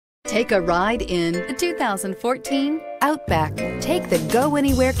Take a ride in the 2014 Outback. Take the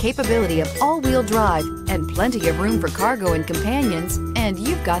go-anywhere capability of all-wheel drive and plenty of room for cargo and companions, and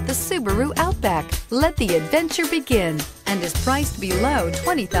you've got the Subaru Outback. Let the adventure begin, and is priced below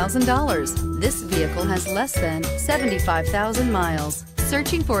 $20,000. This vehicle has less than 75,000 miles.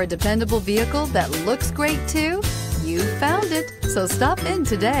 Searching for a dependable vehicle that looks great too? You found it, so stop in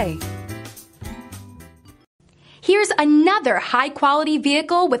today. Here's another high-quality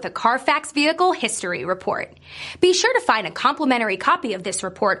vehicle with a Carfax Vehicle History Report. Be sure to find a complimentary copy of this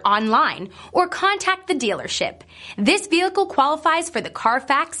report online or contact the dealership. This vehicle qualifies for the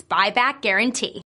Carfax Buyback Guarantee.